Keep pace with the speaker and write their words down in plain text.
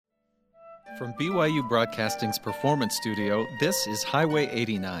From BYU Broadcasting's Performance Studio, this is Highway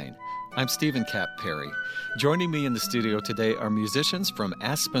 89. I'm Stephen Cap Perry. Joining me in the studio today are musicians from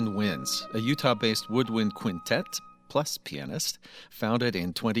Aspen Winds, a Utah-based woodwind quintet plus pianist, founded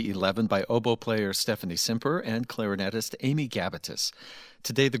in 2011 by oboe player Stephanie Simper and clarinetist Amy Gabbitas.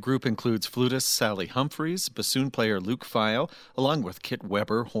 Today the group includes flutist Sally Humphreys, bassoon player Luke File, along with Kit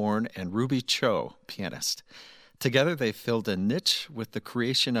Weber, horn, and Ruby Cho, pianist. Together, they've filled a niche with the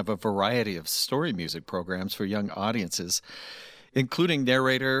creation of a variety of story music programs for young audiences, including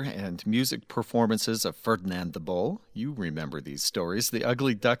narrator and music performances of Ferdinand the Bull. You remember these stories: The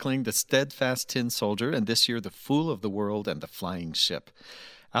Ugly Duckling, The Steadfast Tin Soldier, and this year, The Fool of the World and The Flying Ship.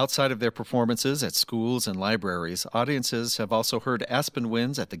 Outside of their performances at schools and libraries, audiences have also heard Aspen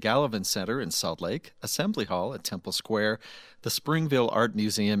Winds at the Gallivan Center in Salt Lake, Assembly Hall at Temple Square, the Springville Art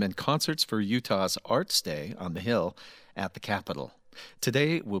Museum, and concerts for Utah's Arts Day on the Hill at the Capitol.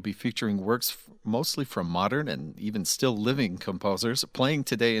 Today, we'll be featuring works mostly from modern and even still living composers, playing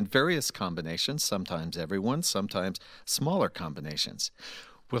today in various combinations, sometimes everyone, sometimes smaller combinations.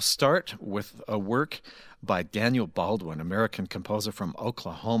 We'll start with a work by Daniel Baldwin, American composer from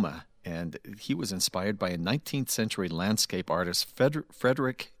Oklahoma, and he was inspired by a 19th century landscape artist,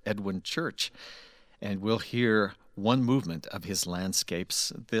 Frederick Edwin Church. And we'll hear one movement of his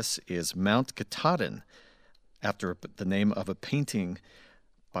landscapes. This is Mount Katahdin, after the name of a painting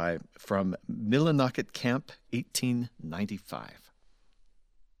from Millinocket Camp, 1895.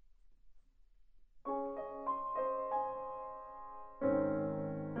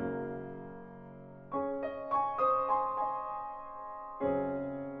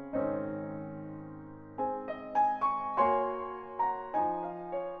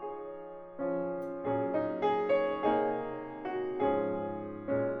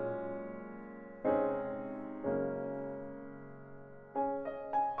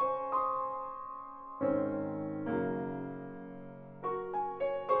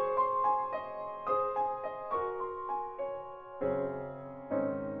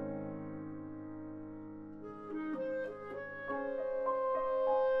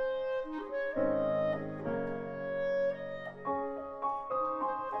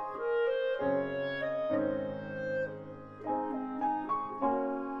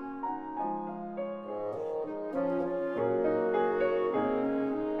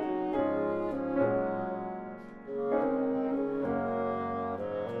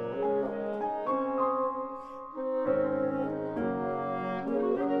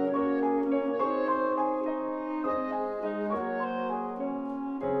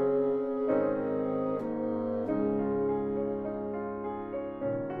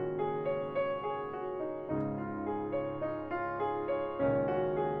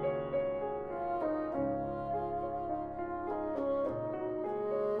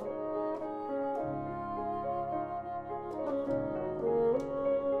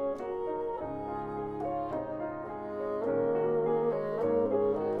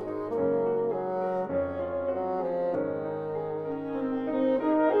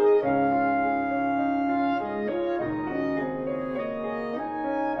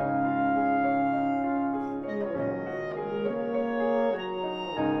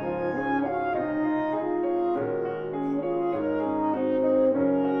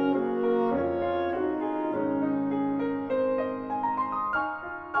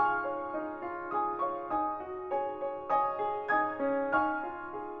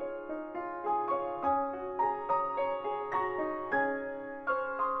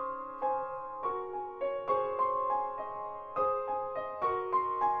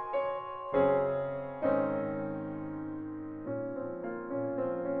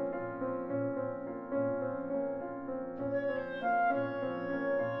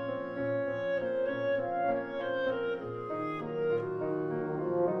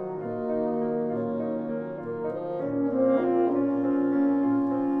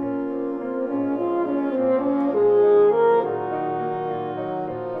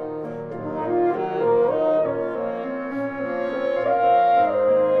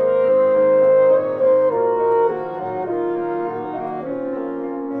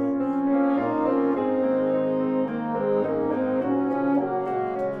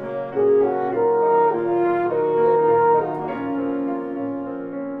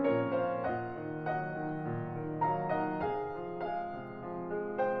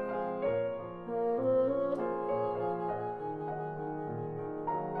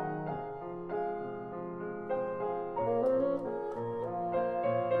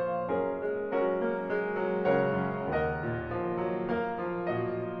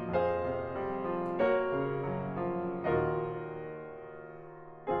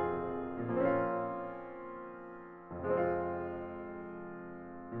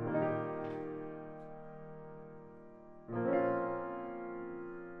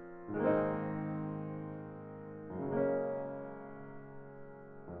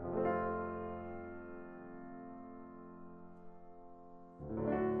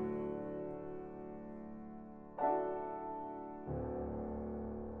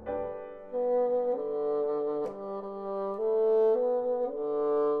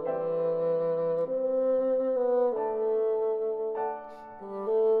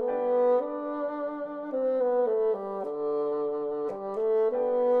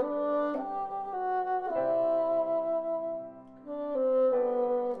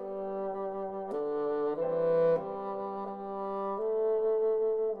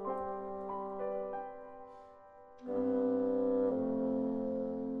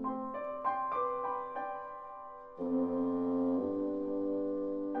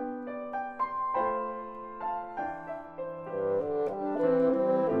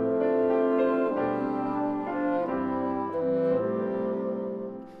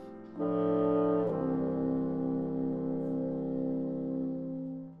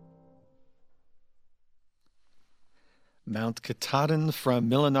 Mount Katahdin from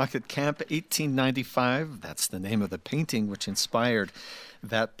Millinocket Camp, 1895. That's the name of the painting which inspired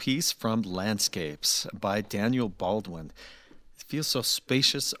that piece from Landscapes by Daniel Baldwin. It feels so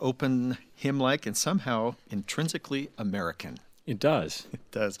spacious, open, hymn-like, and somehow intrinsically American. It does. It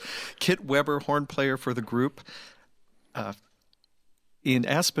does. Kit Weber, horn player for the group. In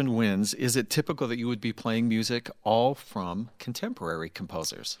Aspen Winds, is it typical that you would be playing music all from contemporary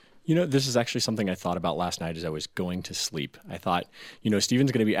composers? You know, this is actually something I thought about last night as I was going to sleep. I thought,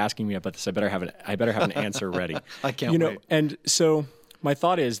 Stephen's going to be asking me about this. I better have an answer ready. I can't wait. And so my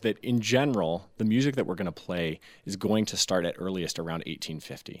thought is that in general, the music that we're going to play is going to start at earliest around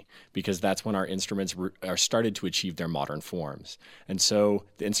 1850, because that's when our instruments are started to achieve their modern forms. And so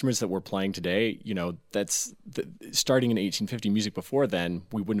the instruments that we're playing today, that's starting in 1850. Music before then,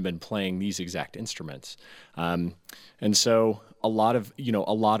 we wouldn't have been playing these exact instruments. And so a lot of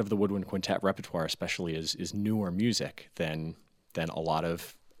the woodwind quintet repertoire, especially, is newer music than a lot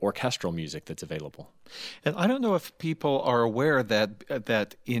of orchestral music that's available. And I don't know if people are aware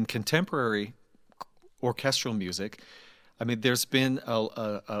that in contemporary orchestral music, I mean, there's been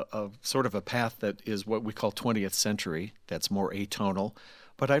a sort of a path that is what we call 20th century, that's more atonal.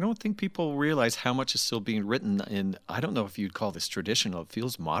 But I don't think people realize how much is still being written in, I don't know if you'd call this traditional. It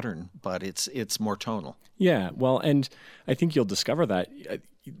feels modern, but it's more tonal. Yeah, well, and I think you'll discover that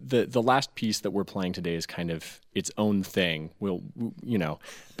the last piece that we're playing today is kind of its own thing.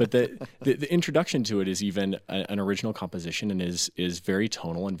 But the introduction to it is even an original composition and is very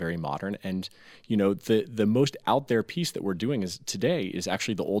tonal and very modern. And the most out there piece that we're doing today is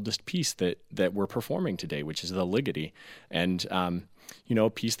actually the oldest piece that we're performing today, which is the Ligeti, and a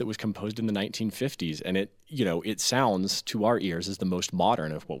piece that was composed in the 1950s, and it sounds to our ears as the most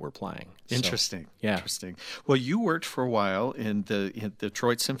modern of what we're playing. Interesting. So, yeah. Interesting. Well, you worked for a while in the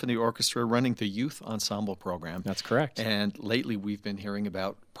Detroit Symphony Orchestra running the youth ensemble program. That's correct. And lately we've been hearing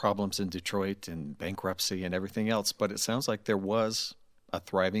about problems in Detroit and bankruptcy and everything else, but it sounds like there was a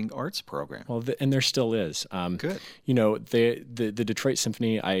thriving arts program. Well, and there still is. Good. The Detroit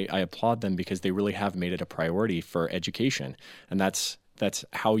Symphony, I applaud them because they really have made it a priority for education, and that's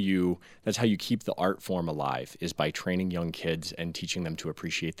how you keep the art form alive, is by training young kids and teaching them to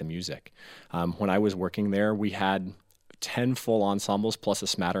appreciate the music. When I was working there, we had 10 full ensembles plus a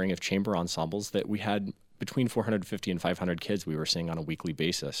smattering of chamber ensembles that we had between 450 and 500 kids we were seeing on a weekly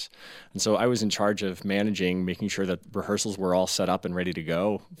basis. And so I was in charge of making sure that rehearsals were all set up and ready to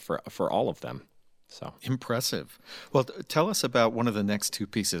go for all of them. So impressive. Well, tell us about one of the next two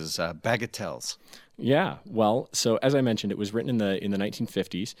pieces, Bagatelles. Yeah, well, so as I mentioned, it was written in the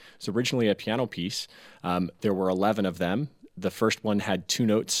 1950s. It was originally a piano piece. There were 11 of them. The first one had two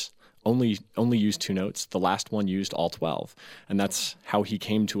notes, only used two notes. The last one used all 12, and that's how he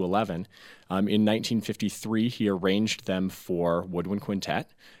came to 11. In 1953, he arranged them for woodwind quintet,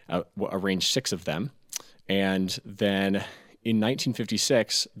 arranged 6 of them, and then in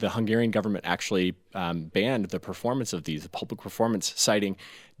 1956, the Hungarian government actually banned the performance of these, the public performance, citing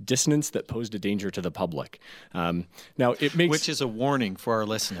dissonance that posed a danger to the public. Which is a warning for our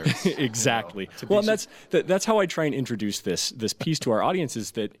listeners. Exactly. And that's how I try and introduce this piece to our audience,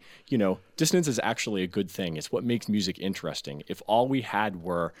 is that dissonance is actually a good thing. It's what makes music interesting. If all we had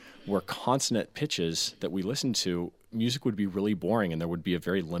were consonant pitches that we listened to, music would be really boring, and there would be a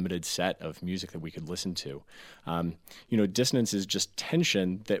very limited set of music that we could listen to. Dissonance is just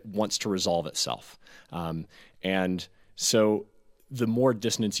tension that wants to resolve itself. And so the more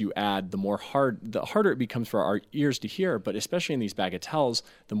dissonance you add, the harder it becomes for our ears to hear, but especially in these bagatelles,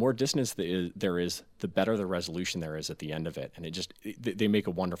 the more dissonance there is, the better the resolution there is at the end of it. And they make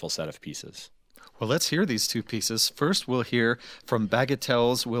a wonderful set of pieces. Well, let's hear these two pieces. First, we'll hear from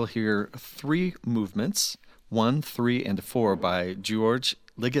Bagatelles, we'll hear 3 movements, 1, 3, and 4 by George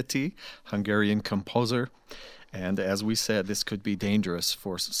Ligeti, Hungarian composer. And as we said, this could be dangerous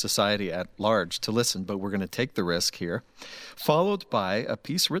for society at large to listen, but we're going to take the risk here. Followed by a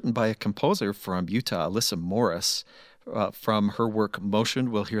piece written by a composer from Utah, Alyssa Morris. From her work Motion,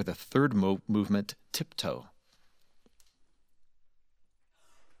 we'll hear the 3rd movement, Tiptoe.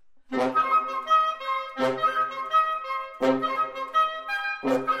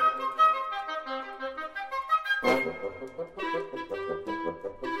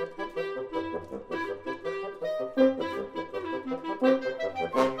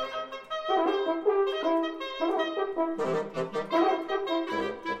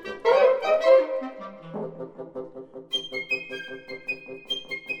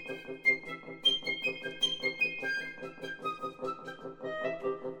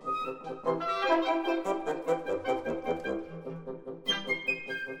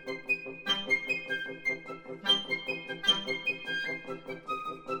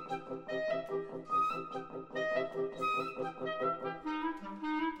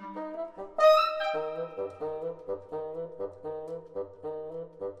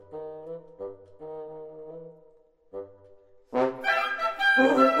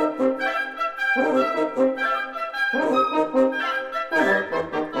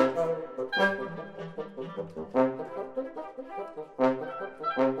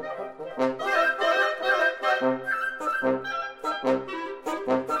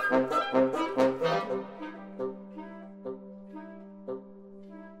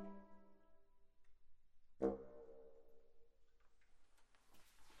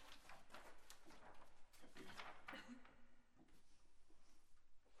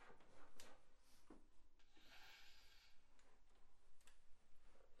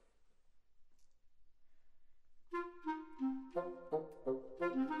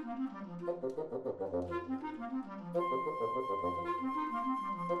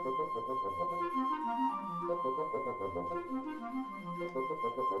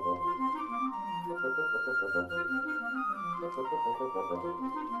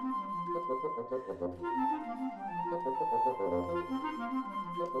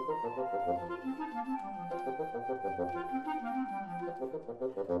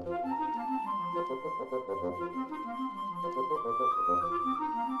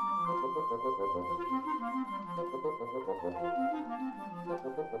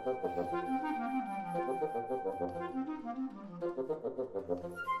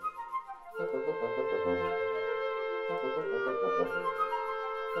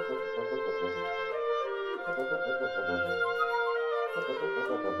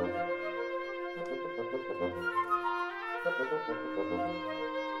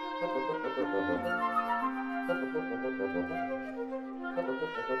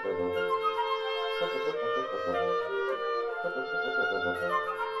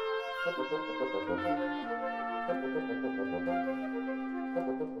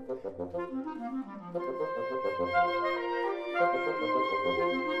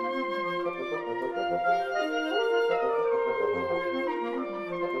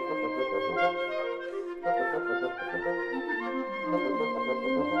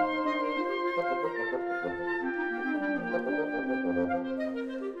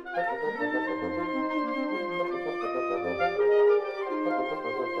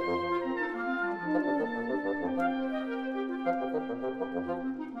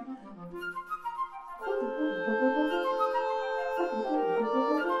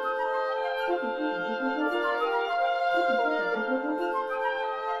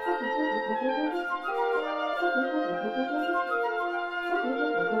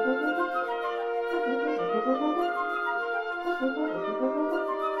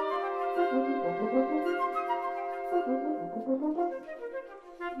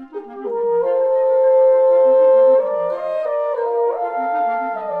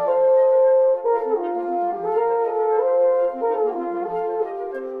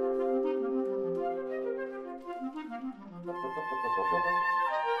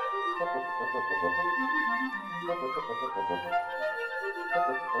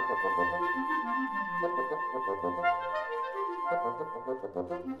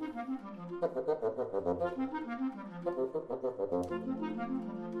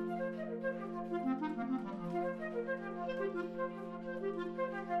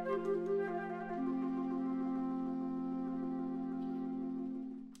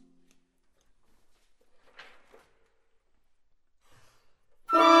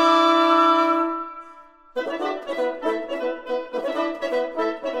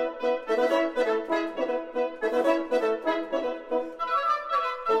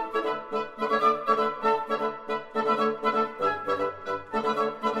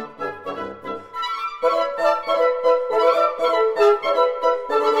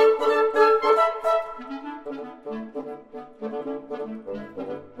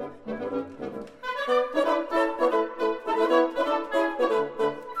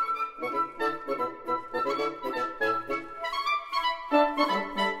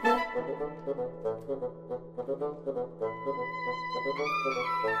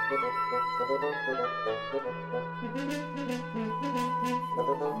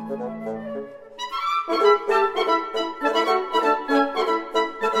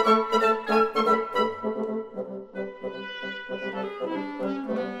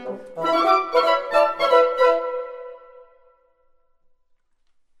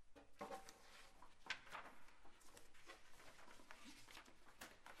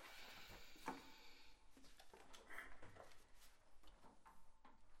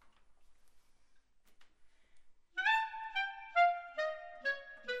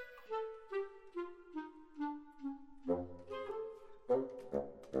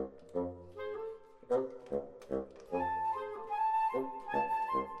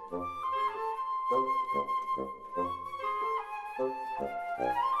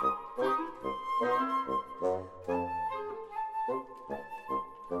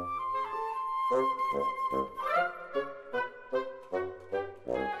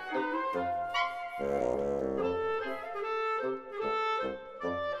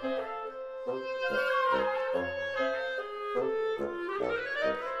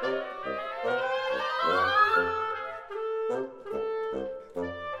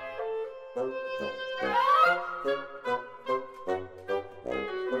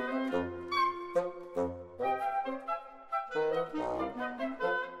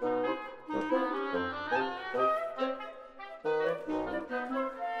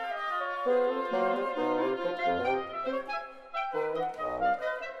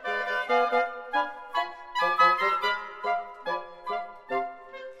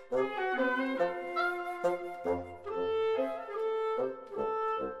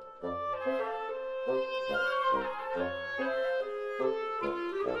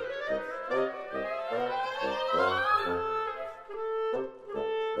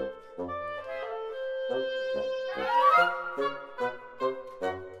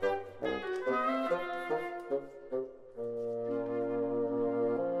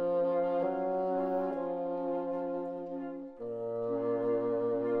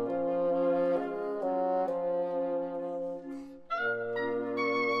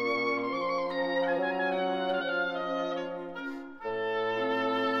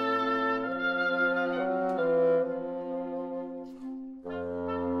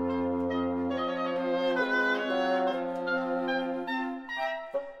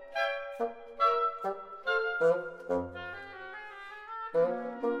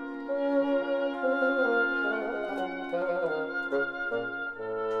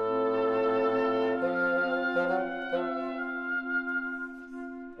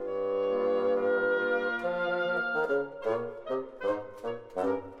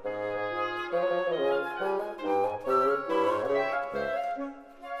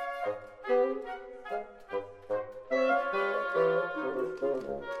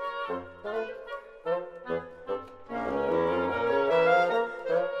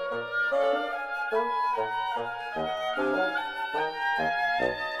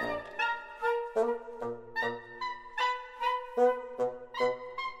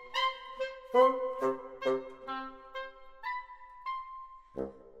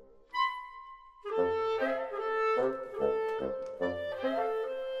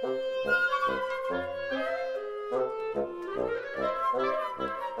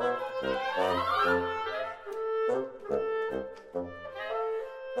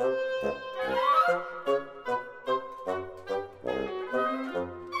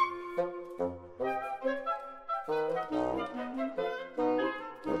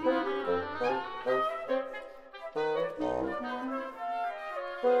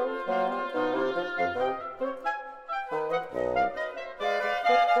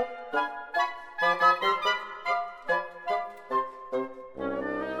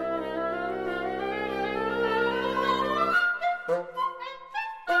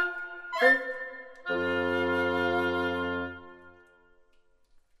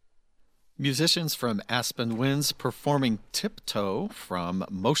 Musicians from Aspen Winds performing Tiptoe from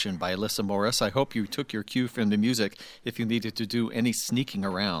Motion by Alyssa Morris. I hope you took your cue from the music if you needed to do any sneaking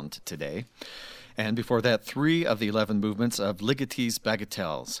around today. And before that, 3 of the 11 movements of Ligote's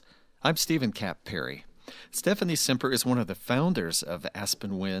Bagatelles. I'm Stephen Kapp Perry. Stephanie Simper is one of the founders of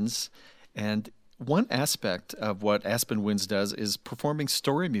Aspen Winds, and one aspect of what Aspen Winds does is performing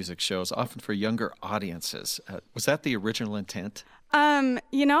story music shows, often for younger audiences. Was that the original intent?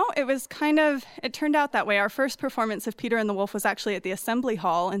 It turned out that way. Our first performance of Peter and the Wolf was actually at the Assembly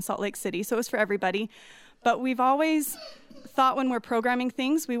Hall in Salt Lake City, so it was for everybody. But we've always thought when we're programming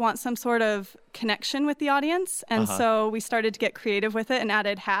things, we want some sort of connection with the audience. And so we started to get creative with it and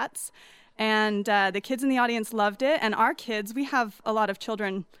added hats. And the kids in the audience loved it. And our kids, we have a lot of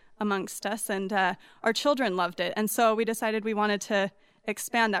children amongst us, and our children loved it. And so we decided we wanted to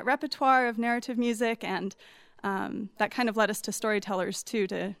expand that repertoire of narrative music, and that kind of led us to storytellers too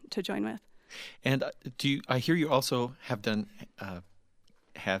to join with. And I hear you also have done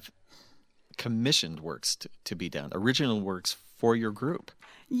have commissioned works to be done, original works for your group.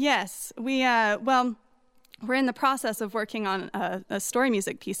 Yes, we're in the process of working on a story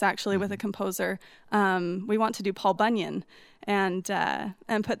music piece actually with a composer. We want to do Paul Bunyan and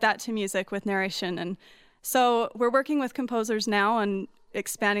put that to music with narration, and so we're working with composers now and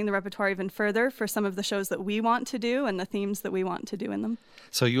expanding the repertoire even further for some of the shows that we want to do and the themes that we want to do in them.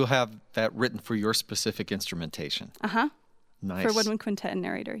 So you'll have that written for your specific instrumentation. Nice. For woodwind quintet and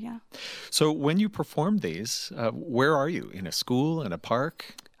narrator, yeah. So when you perform these, where are you? In a school, in a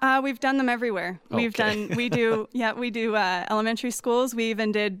park? We've done them everywhere. Okay. We do elementary schools. We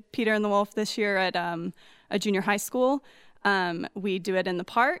even did Peter and the Wolf this year at a junior high school. We do it in the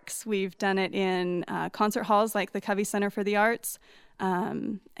parks. We've done it in concert halls like the Covey Center for the Arts. We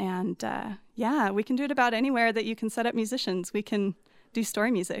can do it about anywhere that you can set up musicians. We can do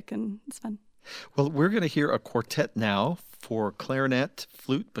story music, and it's fun. Well, we're going to hear a quartet now for clarinet,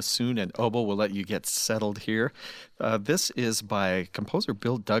 flute, bassoon, and oboe. We'll let you get settled here. This is by composer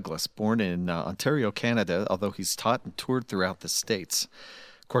Bill Douglas, born in Ontario, Canada, although he's taught and toured throughout the States.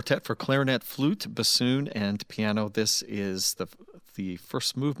 Quartet for clarinet, flute, bassoon, and piano. This is the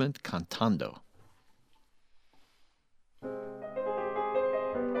first movement, Cantando.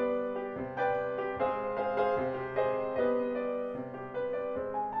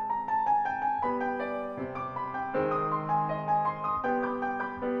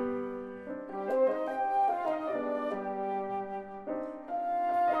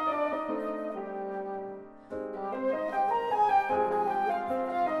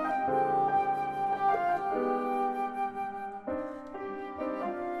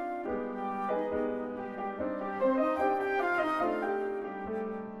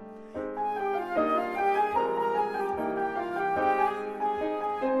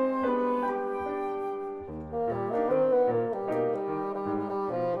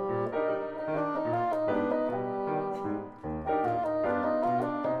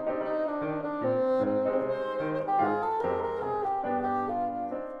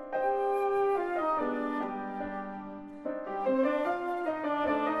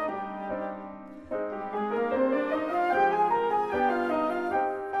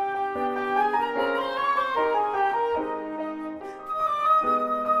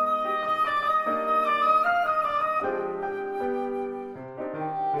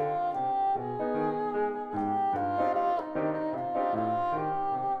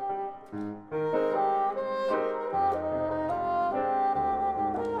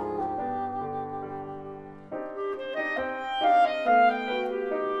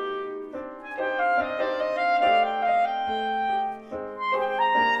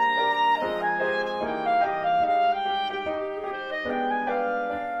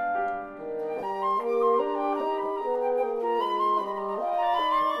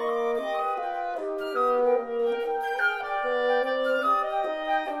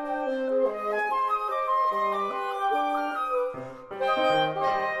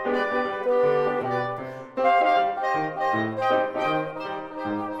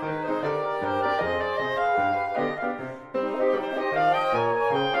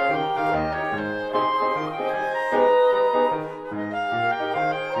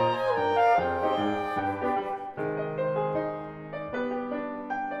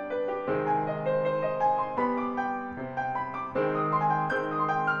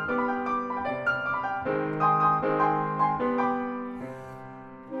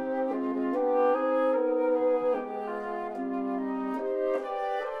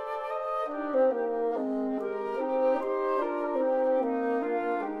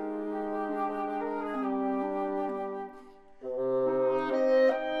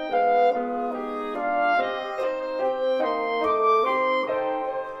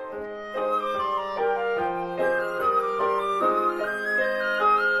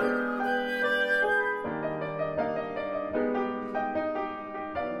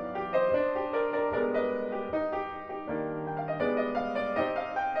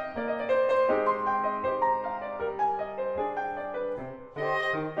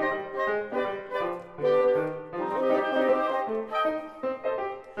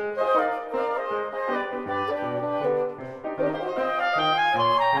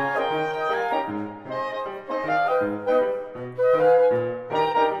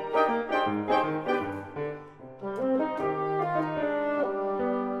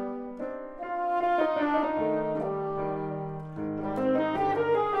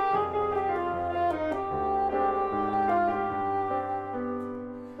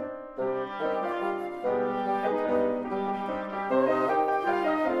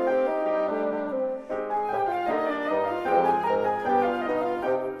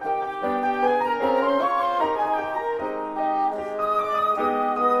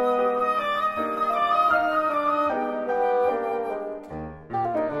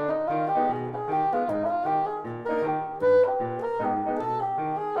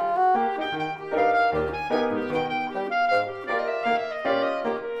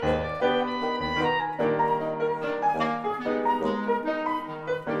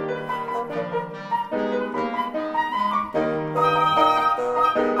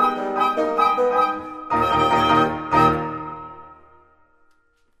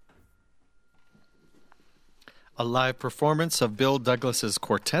 a live performance of Bill Douglas's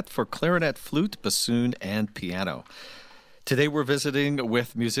Quartet for clarinet, flute, bassoon, and piano. Today we're visiting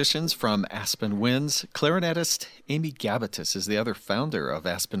with musicians from Aspen Winds. Clarinetist Amy Gabbitas is the other founder of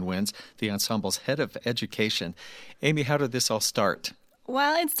Aspen Winds, the ensemble's head of education. Amy, how did this all start?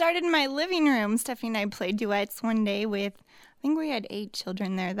 Well, it started in my living room. Stephanie and I played duets one day with, I think we had 8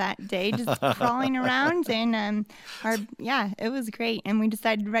 children there that day, just crawling around. And it was great. And we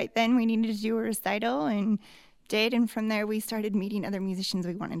decided right then we needed to do a recital and did. And from there, we started meeting other musicians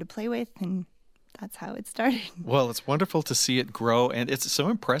we wanted to play with. And that's how it started. Well, it's wonderful to see it grow, and it's so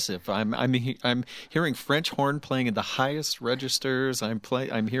impressive. I'm hearing French horn playing in the highest registers.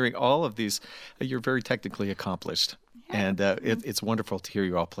 I'm hearing all of these. You're very technically accomplished. And it's wonderful to hear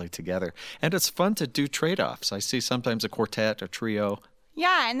you all play together. And it's fun to do trade-offs. I see sometimes a quartet, a trio.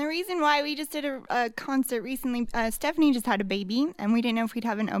 Yeah, and the reason why we just did a concert recently, Stephanie just had a baby, and we didn't know if we'd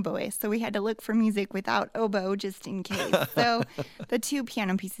have an oboist. So we had to look for music without oboe just in case. So the 2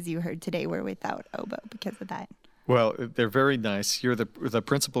 piano pieces you heard today were without oboe because of that. Well, they're very nice. You're the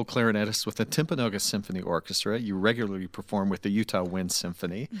principal clarinetist with the Timpanogos Symphony Orchestra. You regularly perform with the Utah Wind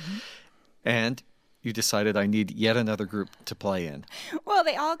Symphony. Mm-hmm. And you decided I need yet another group to play in. Well,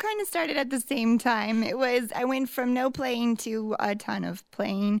 they all kind of started at the same time. I went from no playing to a ton of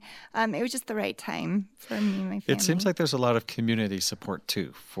playing. It was just the right time for me and my family. It seems like there's a lot of community support,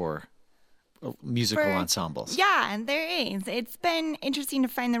 too, for musical ensembles. Yeah, and there is. It's been interesting to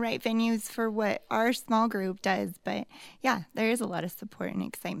find the right venues for what our small group does. But yeah, there is a lot of support and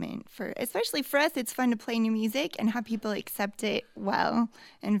excitement especially for us. It's fun to play new music and have people accept it well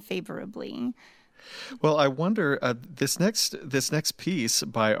and favorably. Well, I wonder, this next piece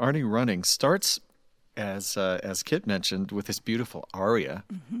by Arnie Running starts, as Kit mentioned, with this beautiful aria.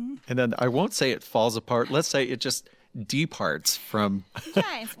 Mm-hmm. And then I won't say it falls apart. Let's say it just departs from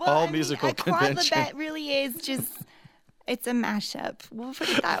all musical convention. A quadlibet really is just, it's a mashup. We'll put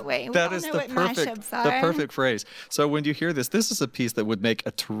it that way. That is the perfect phrase. So when you hear this is a piece that would make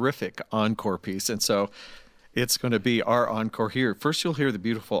a terrific encore piece. And so it's going to be our encore here. First, you'll hear the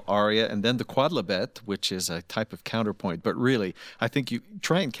beautiful aria, and then the quadlibet, which is a type of counterpoint. But really, I think you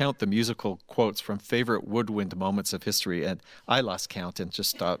try and count the musical quotes from favorite woodwind moments of history, and I lost count and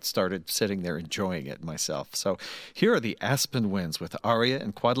just started sitting there enjoying it myself. So here are the Aspen Winds with aria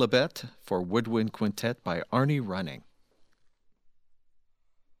and quadlibet for Woodwind Quintet by Arnie Running.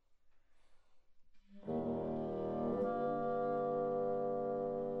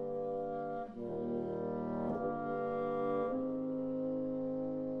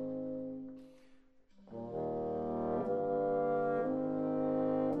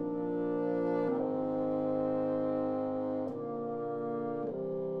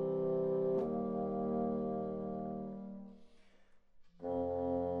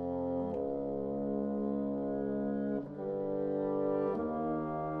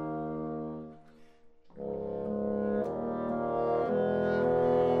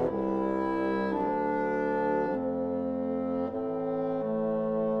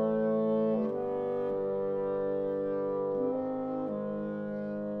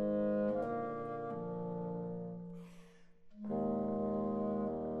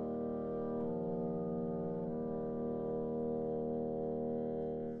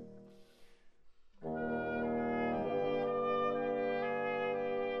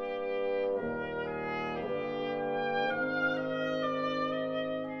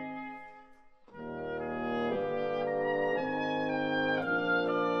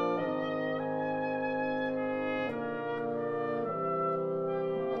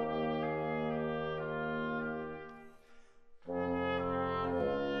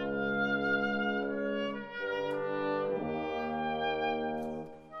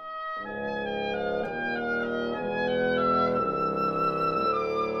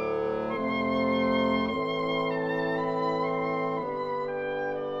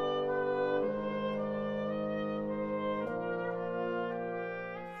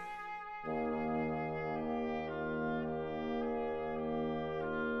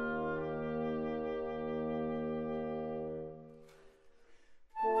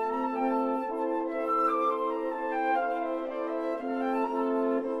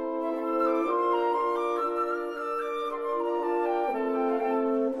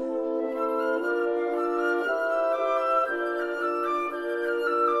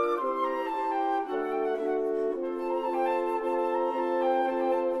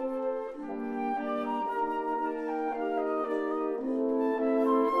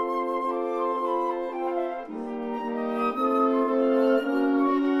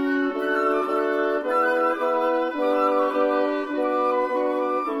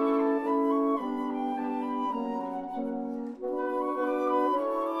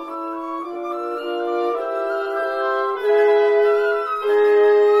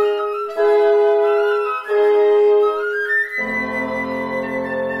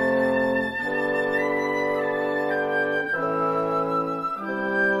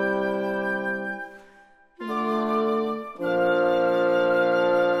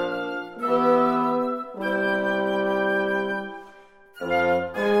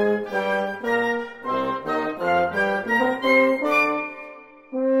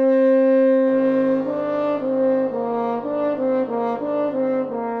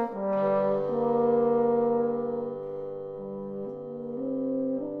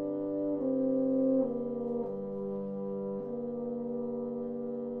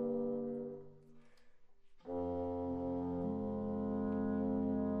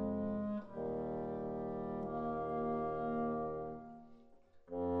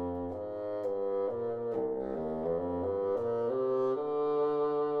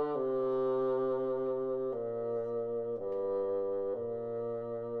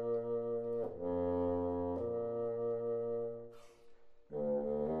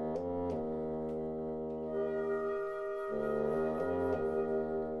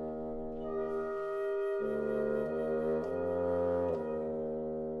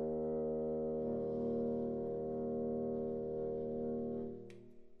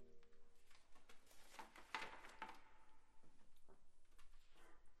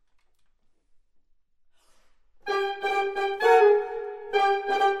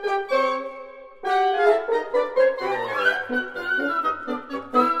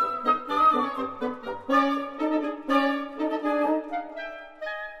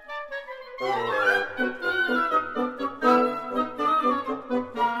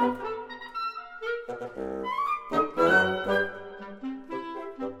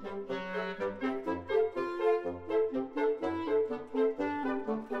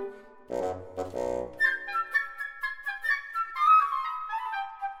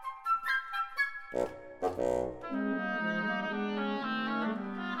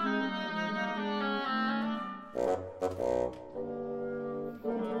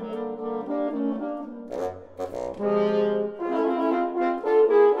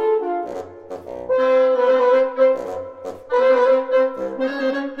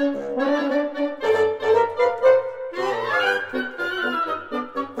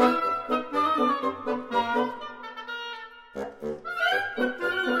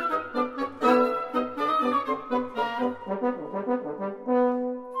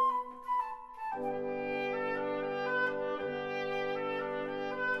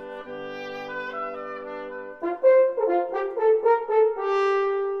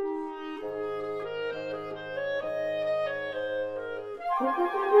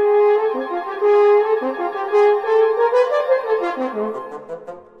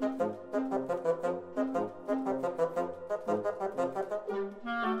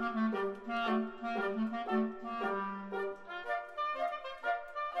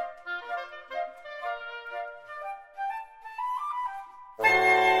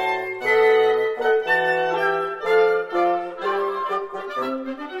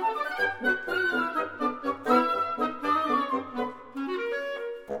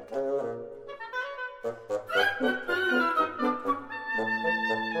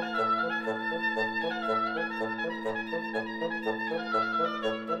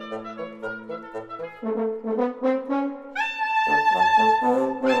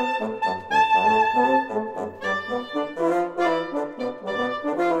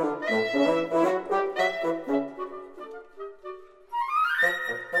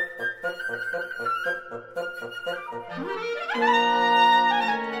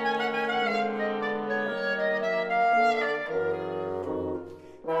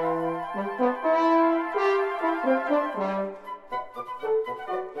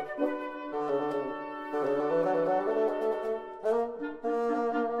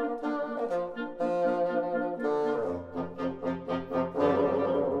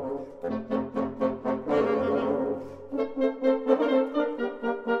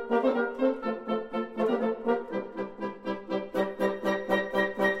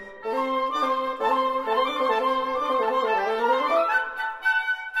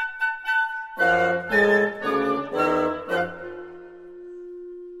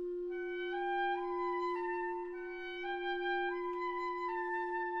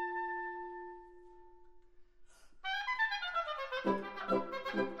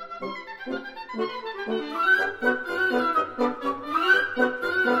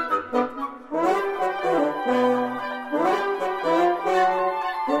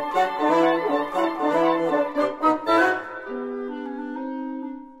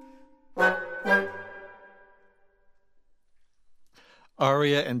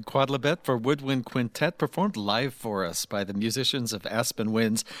 Aria and Quodlibet for Woodwind Quintet performed live for us by the musicians of Aspen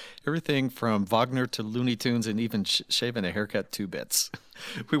Winds. Everything from Wagner to Looney Tunes and even shaving a haircut 2 bits.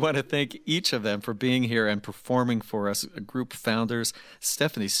 We want to thank each of them for being here and performing for us. Group founders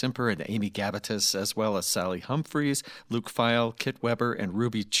Stephanie Simper and Amy Gabatis, as well as Sally Humphreys, Luke Feil, Kit Weber, and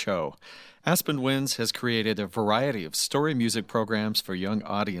Ruby Cho. Aspen Winds has created a variety of story music programs for young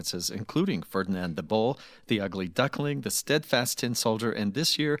audiences, including Ferdinand the Bull, The Ugly Duckling, The Steadfast Tin Soldier, and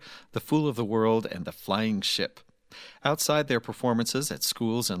this year, The Fool of the World and The Flying Ship. Outside their performances at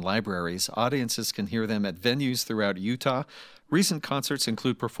schools and libraries, audiences can hear them at venues throughout Utah. Recent concerts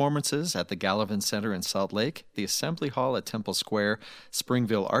include performances at the Gallivan Center in Salt Lake, the Assembly Hall at Temple Square,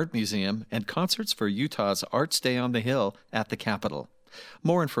 Springville Art Museum, and concerts for Utah's Arts Day on the Hill at the Capitol.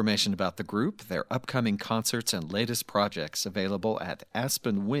 More information about the group, their upcoming concerts, and latest projects available at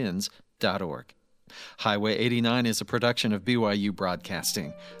aspenwinds.org. Highway 89 is a production of BYU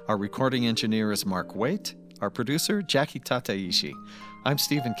Broadcasting. Our recording engineer is Mark Waite. Our producer, Jackie Tataishi. I'm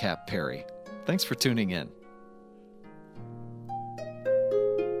Stephen Kapp Perry. Thanks for tuning in.